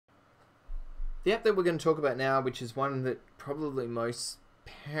The app that we're going to talk about now, which is one that probably most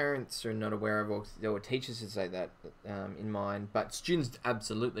parents are not aware of, or teachers should say that in mind, but students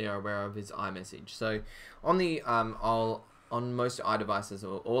absolutely are aware of, is iMessage. So on the on most iDevices,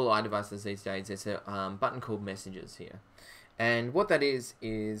 or all iDevices these days, there's a button called Messages here. And what that is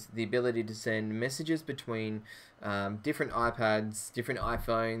the ability to send messages between different iPads, different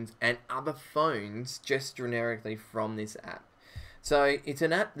iPhones, and other phones just generically from this app. So it's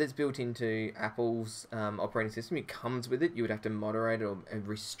an app that's built into Apple's operating system. It comes with it. You would have to moderate it or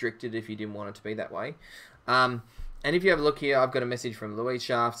restrict it if you didn't want it to be that way. And if you have a look here, I've got a message from Louise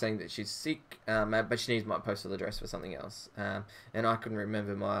Shaft saying that she's sick, but she needs my postal address for something else. And I couldn't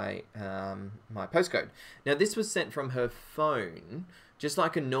remember my my postcode. Now, this was sent from her phone, just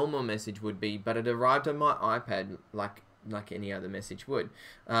like a normal message would be, but it arrived on my iPad like any other message would.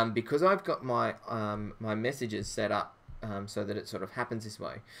 Because I've got my my messages set up so that it sort of happens this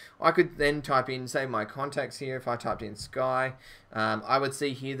way. I could then type in, say, my contacts here. If I typed in Sky, I would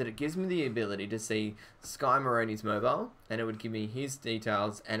see here that it gives me the ability to see Sky Moroney's mobile, and it would give me his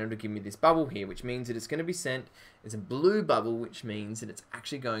details, and it would give me this bubble here, which means that it's going to be sent. It's a blue bubble, which means that it's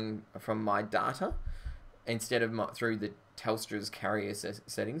actually going from my data instead of through the Telstra's carrier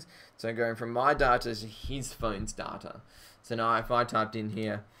settings. So going from my data to his phone's data. So now if I typed in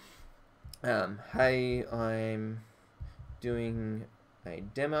here, hey, I'm doing a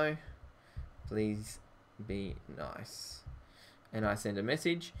demo, please be nice, and I send a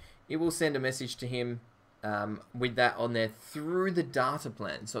message, it will send a message to him with that on there through the data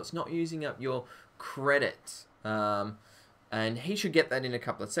plan. So it's not using up your credit, and he should get that in a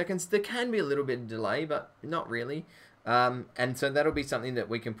couple of seconds. There can be a little bit of delay, but not really. And so that'll be something that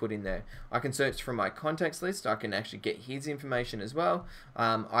we can put in there. I can search from my contacts list. I can actually get his information as well.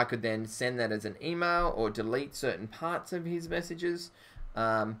 I could then send that as an email or delete certain parts of his messages.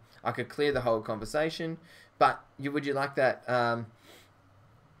 I could clear the whole conversation. But would you like that?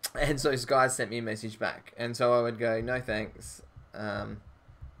 And so this guy sent me a message back. And so I would go, no thanks,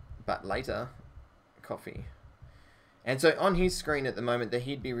 but later, coffee. And so on his screen at the moment, that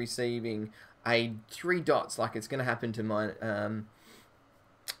he'd be receiving a 3 dots, like it's going to happen to mine.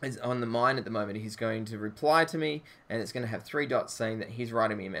 Is on the mine at the moment. He's going to reply to me, and it's going to have 3 dots saying that he's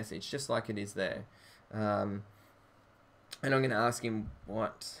writing me a message, just like it is there. And I'm going to ask him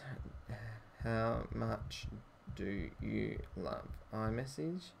how much do you love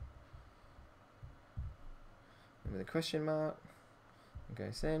iMessage? With a question mark. Okay,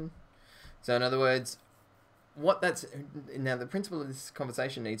 send. So in other words, now the principle of this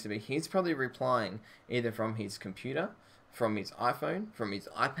conversation needs to be, he's probably replying either from his computer, from his iPhone, from his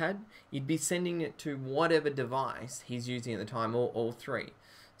iPad. You'd be sending it to whatever device he's using at the time, or all three.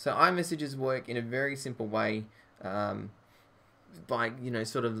 So iMessages work in a very simple way, by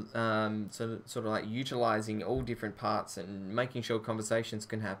sort of like utilizing all different parts and making sure conversations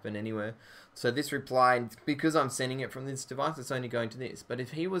can happen anywhere. So this reply, because I'm sending it from this device, it's only going to this. But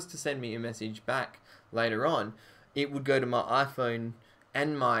if he was to send me a message back later on, it would go to my iPhone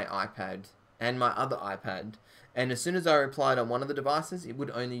and my iPad and my other iPad. And as soon as I replied on one of the devices, it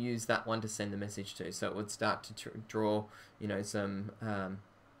would only use that one to send the message to. So it would start to draw,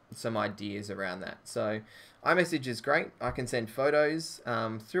 some ideas around that. So iMessage is great. I can send photos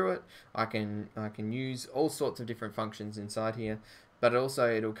through it. I can use all sorts of different functions inside here, but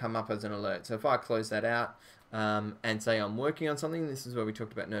also it'll come up as an alert. So if I close that out and say I'm working on something, this is where we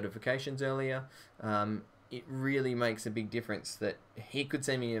talked about notifications earlier. It really makes a big difference that he could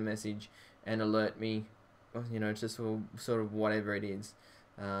send me a message and alert me, just sort of whatever it is,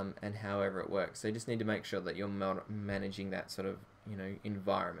 and however it works. So you just need to make sure that you're managing that sort of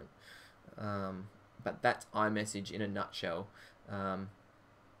environment. But that's iMessage in a nutshell.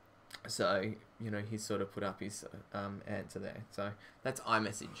 So he's sort of put up his answer there. So that's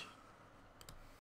iMessage.